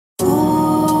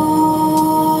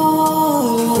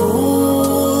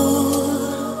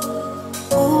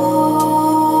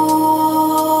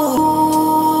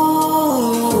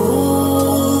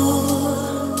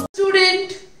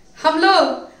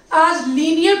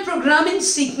Linear programming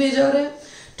सीखने जा रहे हैं।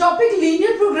 Topic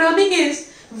linear programming is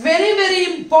very very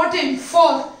important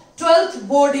for 12th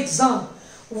board exam.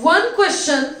 One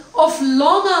question of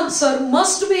long answer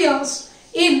must be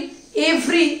asked in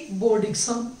every board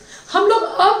exam. हम लोग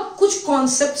अब कुछ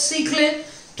concept सीख लें।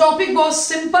 टॉपिक बहुत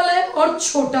सिंपल है और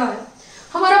छोटा है।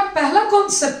 हमारा पहला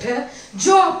कॉन्सेप्ट है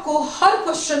जो आपको हर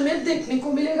क्वेश्चन में देखने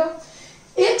को मिलेगा।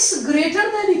 x greater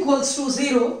than equals to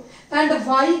 0 and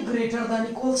y greater than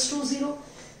equals to 0।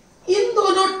 इन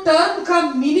दोनों टर्म का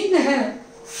मीनिंग है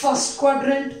फर्स्ट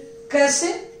क्वाड्रेंट। कैसे?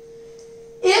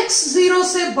 x 0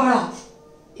 से बड़ा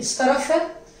इस तरफ है,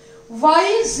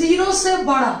 y 0 से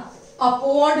बड़ा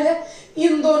अपवर्ड है।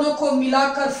 इन दोनों को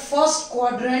मिलाकर फर्स्ट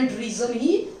क्वाड्रेंट रीजन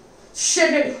ही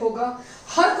शेडेड होगा।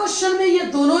 हर क्वेश्चन में ये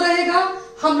दोनों रहेगा।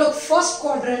 हम लोग फर्स्ट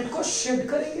क्वाड्रेंट को शेड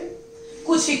करेंगे।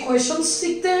 कुछ इक्वेशंस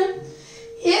सीखते हैं।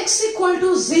 x equal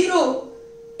to 0,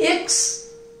 x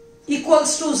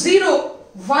equals to 0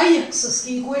 y axis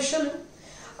की इक्वेशन है।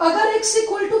 अगर x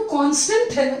इक्वल टू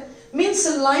कांस्टेंट है means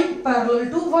line parallel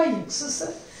to y axis है।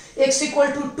 x इक्वल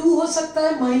टू 2 हो सकता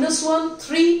है, -1,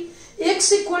 3।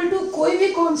 x इक्वल टू कोई भी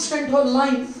कांस्टेंट हो,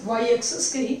 लाइन y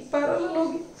एक्सिस के ही पैरेलल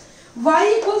होगी। y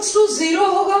इक्वल्स टू 0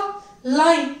 होगा,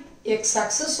 लाइन x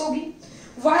एक्सिस होगी।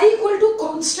 y इक्वल टू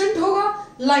कांस्टेंट होगा,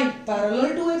 line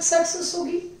parallel to x axis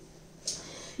होगी।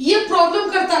 ये प्रॉब्लम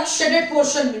करता है शेडेड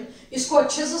पोर्शन में, इसको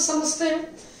अच्छे से समझते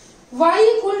हैं। y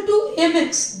इक्वल टू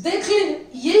mx, देख लें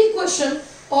ये इक्वेशन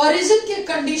ओरिजिन के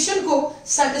कंडीशन को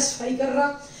सेटिस्फाई कर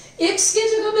रहा। x की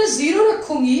जगह मैं 0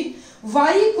 रखूंगी,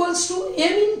 y equals to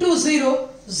m into 0,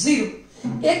 0।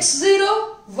 x 0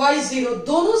 y 0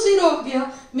 दोनों 0 हो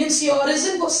गया, मीन्स ये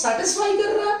ओरिजिन को सेटिस्फाई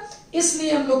कर रहा है।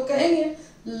 इसलिए हम लोग कहेंगे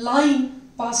लाइन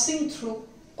पासिंग थ्रू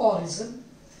ओरिजिन।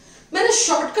 मैंने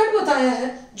शॉर्टकट बताया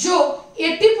है जो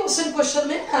 80% क्वेश्चन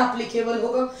में एप्लीकेबल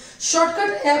होगा।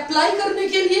 शॉर्टकट अप्लाई करने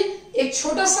के लिए एक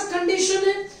छोटा सा कंडीशन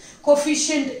है,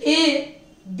 coefficient a,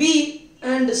 b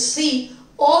and c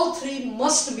all 3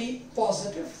 must be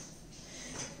positive.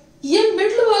 ये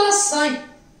मिडिल वाला साइन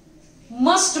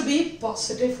मस्ट बी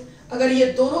पॉजिटिव। अगर ये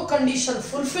दोनों कंडीशन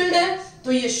फुलफिल्ड है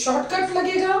तो ये शॉर्टकट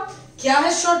लगेगा। क्या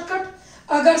है शॉर्टकट?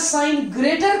 अगर साइन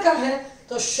ग्रेटर का है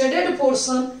तो शेडेड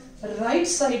पोर्शन राइट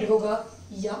साइड होगा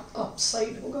या अप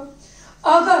साइड होगा।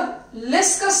 अगर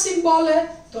लेस का सिंबल है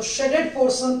तो शेडेड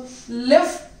पोर्शन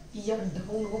लेफ्ट या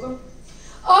डाउन होगा।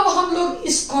 अब हम लोग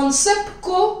इस कॉन्सेप्ट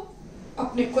को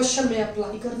अपने क्वेश्चन में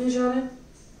अप्लाई करने जा रहे हैं।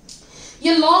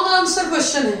 ये लॉन्ग आंसर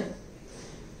क्वेश्चन है।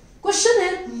 क्वेश्चन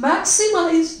है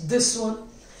मैक्सिमाइज दिस वन।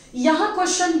 यहां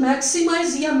क्वेश्चन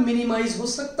मैक्सिमाइज या मिनिमाइज हो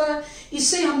सकता है,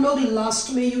 इसे हम लोग लास्ट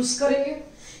में यूज करेंगे।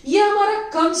 ये हमारा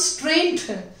कंस्ट्रेंट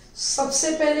है।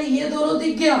 सबसे पहले ये दोनों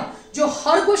दिख गया जो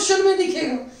हर क्वेश्चन में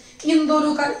दिखेगा। इन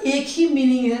दोनों का एक ही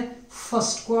मीनिंग है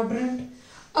फर्स्ट क्वाड्रेंट।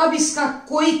 अब इसका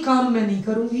कोई काम मैं नहीं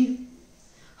करूंगी,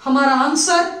 हमारा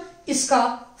आंसर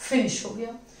इसका फिनिश हो गया।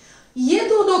 ये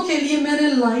दोनों के लिए मैंने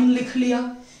लाइन लिख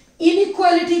लिया,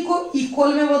 इनइक्वालिटी को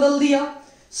इक्वल में बदल दिया,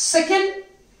 सेकेंड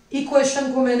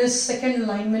इक्वेशन को मैंने सेकेंड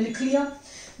लाइन में लिख लिया।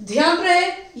 ध्यान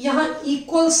रहे यहां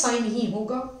इक्वल साइन ही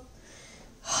होगा।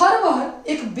 हर बार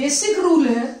एक बेसिक रूल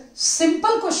है,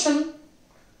 सिंपल क्वेश्चन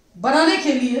बनाने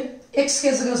के लिए x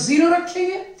के जगह 0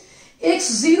 रखेंगे।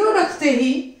 x 0 रखते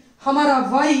ही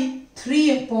हमारा y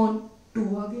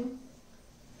 3/2 आ गया।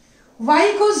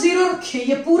 y को 0 रखे,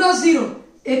 ये पूरा 0,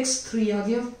 x 3 आ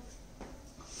गया।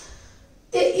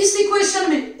 इस इक्वेशन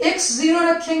में x 0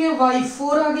 रखेंगे, y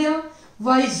 4 आ गया।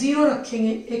 y 0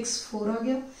 रखेंगे, x 4 आ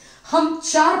गया। हम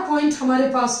 4 पॉइंट हमारे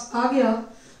पास आ गया,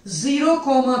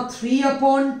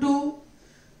 0,3/2,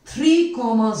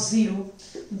 3,0।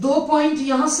 2 पॉइंट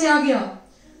यहां से आ गया,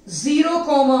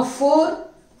 0,4,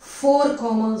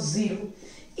 4,0।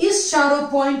 इस चारों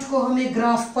पॉइंट को हमें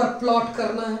ग्राफ पर प्लॉट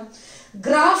करना है।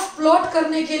 ग्राफ प्लॉट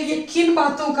करने के लिए किन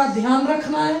बातों का ध्यान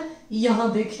रखना है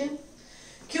यहां देखें।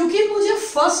 क्योंकि मुझे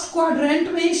फर्स्ट क्वाड्रेंट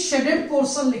में ही शेडेड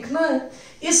पोर्शन लिखना है,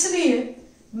 इसलिए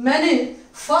मैंने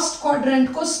फर्स्ट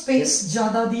क्वाड्रेंट को स्पेस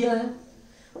ज्यादा दिया है।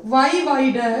 y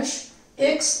y dash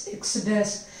x x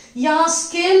dash. यहां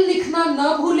स्केल लिखना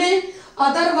ना भूलें,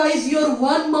 otherwise your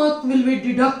 1 mark will be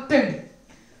deducted.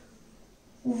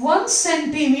 1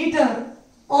 centimetre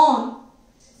on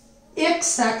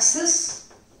x axis,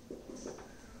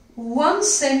 1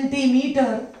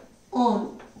 centimetre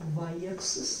on y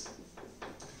axis.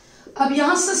 अब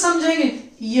यहां से समझेंगे,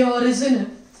 ये ओरिजिन है।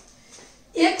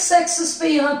 x एक्सिस पे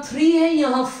यहां 3 है,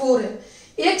 यहां 4 है।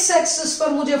 x एक्सिस पर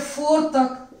मुझे 4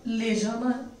 तक ले जाना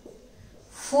है,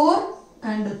 4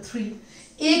 एंड 3।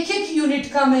 एक एक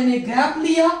यूनिट का मैंने गैप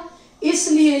लिया,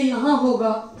 इसलिए यहां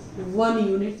होगा 1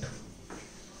 यूनिट।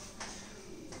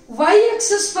 y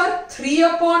एक्सिस पर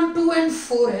 3/2 एंड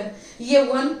 4 है, ये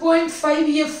 1.5,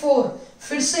 ये 4,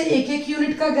 फिर से एक एक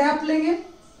यूनिट का गैप लेंगे।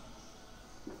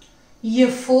 ये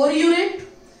 4 यूनिट,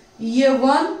 ये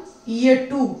 1, ये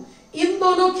 2, इन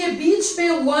दोनों के बीच में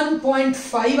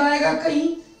 1.5 आएगा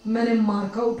कहीं, मैंने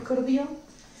मार्क आउट कर दिया।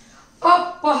 अब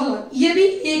पहला, ये भी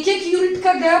एक एक यूनिट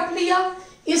का गैप लिया,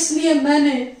 इसलिए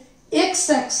मैंने एक्स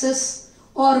एक्सिस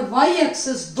और वाई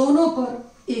एक्सिस दोनों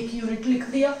पर एक यूनिट लिख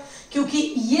दिया,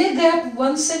 क्योंकि ये गैप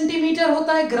 1 सेंटीमीटर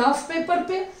होता है ग्राफ पेपर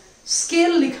पे,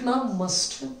 स्केल लिखना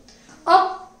मस्ट है।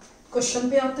 अब क्वेश्चन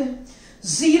पे आते हैं।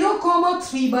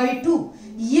 0,3/2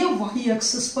 ये वाई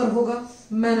एक्सिस पर होगा,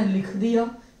 मैंने लिख दिया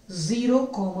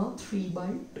 0,3/2।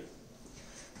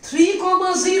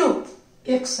 3,0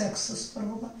 एक्स एक्सिस पर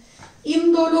होगा,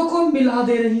 इन दोनों को मिला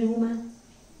दे रही हूं मैं।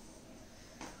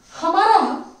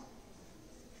 हमारा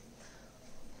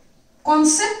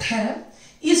कॉन्सेप्ट है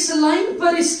इस लाइन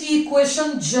पर इसकी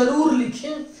इक्वेशन जरूर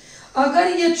लिखें, अगर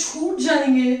ये छूट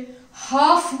जाएंगे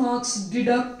हाफ मार्क्स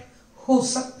डिडक्ट हो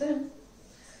सकते हैं।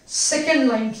 सेकेंड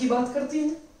लाइन की बात करती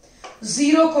हूं।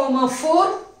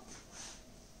 0,4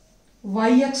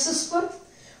 वाई एक्सिस पर,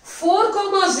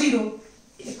 4,0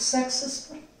 एक्स एक्सिस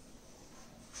पर,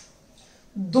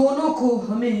 दोनों को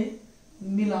हमें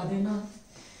मिला देना है।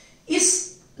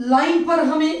 इस लाइन पर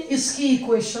हमें इसकी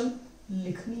इक्वेशन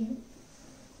लिखनी है।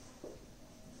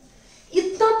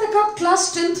 इतना तक आप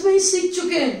क्लास 10th में ही सीख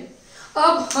चुके हैं।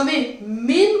 अब हमें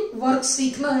मेन वर्क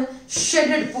सीखना है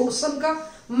शेडेड पोर्शन का।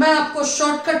 मैं आपको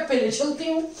शॉर्टकट पे ले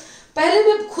चलती हूं। पहले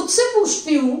मैं खुद से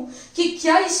पूछती हूं कि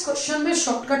क्या इस क्वेश्चन में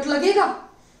शॉर्टकट लगेगा।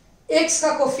 एक्स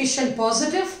का कोफिशिएंट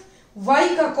पॉजिटिव,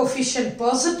 वाई का कोफिशिएंट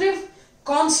पॉजिटिव,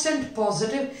 कांस्टेंट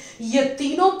पॉजिटिव, ये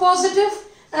तीनों पॉजिटिव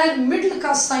एंड मिडिल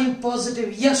का sign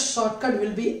positive, yes shortcut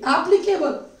will be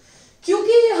applicable.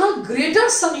 क्योंकि यहां ग्रेटर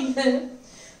साइन है,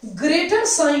 ग्रेटर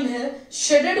साइन है,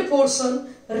 शेडेड पोर्शन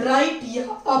राइट या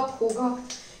अप होगा।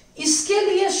 इसके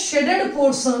लिए शेडेड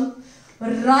पोर्शन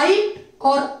राइट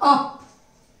और अप,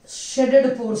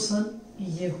 शेडेड पोर्शन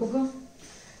ये होगा।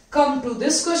 Come to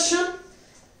this question,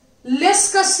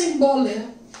 less का सिंबल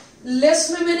है। लेस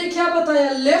में मैंने क्या बताया,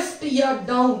 लेफ्ट या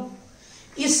डाउन,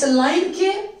 इस लाइन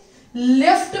के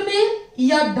लेफ्ट में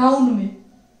या डाउन में।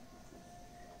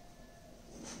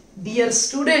 डियर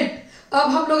स्टूडेंट, अब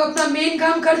हम लोग अपना मेन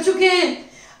काम कर चुके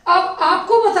हैं। अब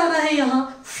आपको बताना है यहां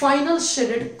फाइनल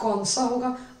शेडेड कौन सा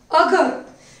होगा। अगर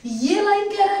ये लाइन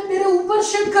कह रहा है मेरे ऊपर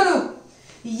शेड करो,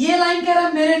 ये लाइन कह रहा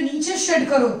है मेरे नीचे शेड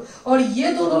करो, और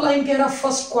ये दोनों लाइन कह रहा है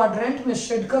फर्स्ट क्वाड्रेंट में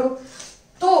शेड करो,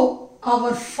 तो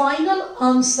our final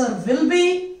answer will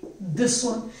be this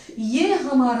one. ये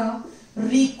हमारा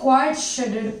रिक्वायर्ड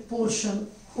शेडेड पोर्शन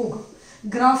होगा।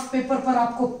 ग्राफ पेपर पर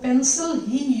आपको पेंसिल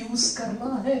ही यूज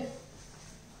करना है।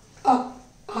 अब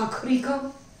आखिरी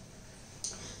काम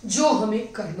जो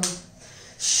हमें करना है,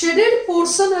 शेडेड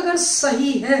पोर्शन अगर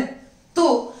सही है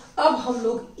तो अब हम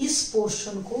लोग इस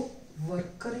पोर्शन को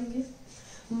वर्क करेंगे।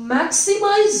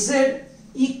 Maximise z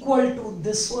equal to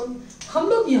this one, हम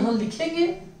लोग यहां लिखेंगे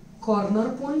कॉर्नर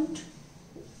पॉइंट,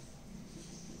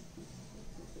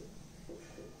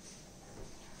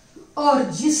 और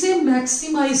जिसे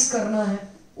मैक्सिमाइज करना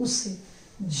है उसे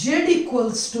z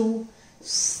equals to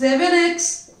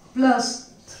 7x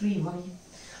plus 3y।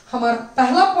 हमारा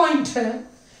पहला पॉइंट है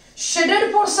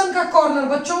शेडेड पोर्शन का कॉर्नर।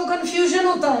 बच्चों को कंफ्यूजन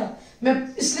होता है,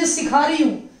 मैं इसलिए सिखा रही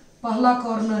हूं। पहला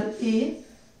कॉर्नर A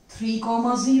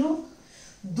 3,0,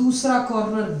 दूसरा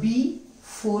कॉर्नर B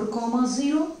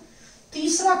 4,0,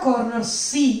 तीसरा कॉर्नर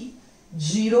C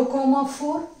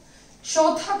 0,4,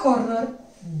 चौथा corner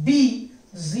D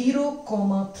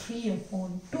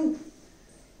 0,3/2,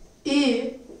 A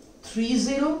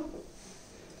 30,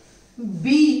 B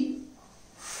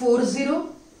 40,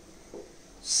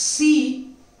 C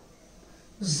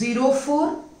 0,4,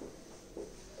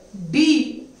 D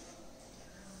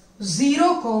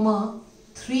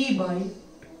 0,3/2।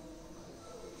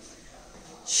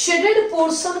 Shaded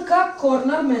portion का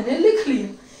कॉर्नर मैंने लिख लिया।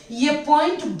 ये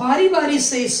पॉइंट बारी बारी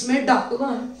से इसमें डालना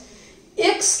है।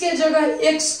 x के जगह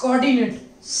x कोऑर्डिनेट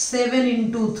 7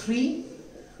 × 3,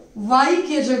 y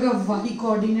के जगह y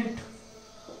कोऑर्डिनेट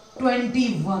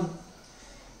 21,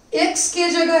 x के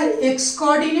जगह x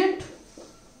कोऑर्डिनेट,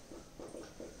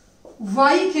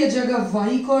 y के जगह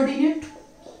y कोऑर्डिनेट,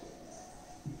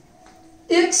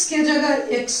 x के जगह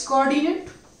x कोऑर्डिनेट,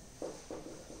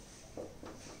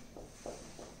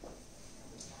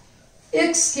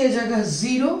 x के जगह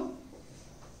 0,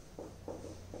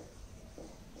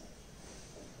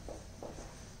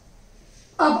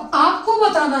 अब आपको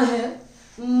बताना है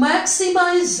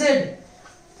मैक्सिमाइज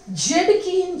z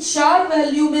की इन चार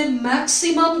वैल्यू में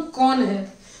मैक्सिमम कौन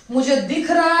है। मुझे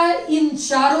दिख रहा है इन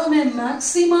चारों में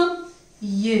मैक्सिमम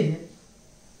ये है।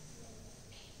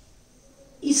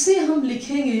 इसे हम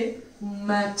लिखेंगे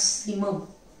मैक्सिमम।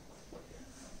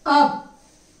 अब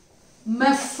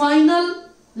मैं फाइनल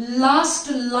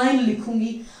लास्ट लाइन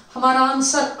लिखूंगी। हमारा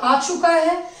आंसर आ चुका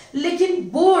है, लेकिन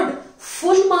बोर्ड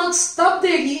फुल मार्क्स तब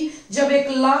देगी जब एक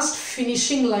लास्ट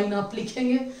फिनिशिंग लाइन आप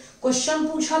लिखेंगे। क्वेश्चन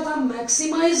पूछा था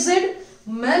मैक्सिमाइज जेड,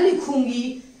 मैं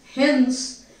लिखूंगी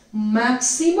hence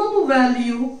maximum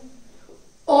value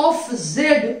of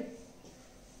Z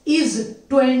is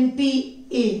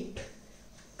 28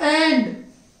 and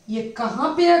ये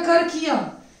कहां पे अकर किया,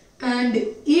 and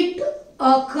it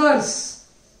occurs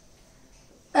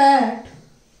at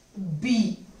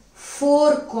B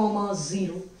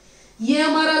 4,0। ये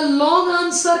हमारा लॉन्ग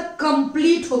आंसर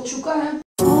कंप्लीट हो चुका है।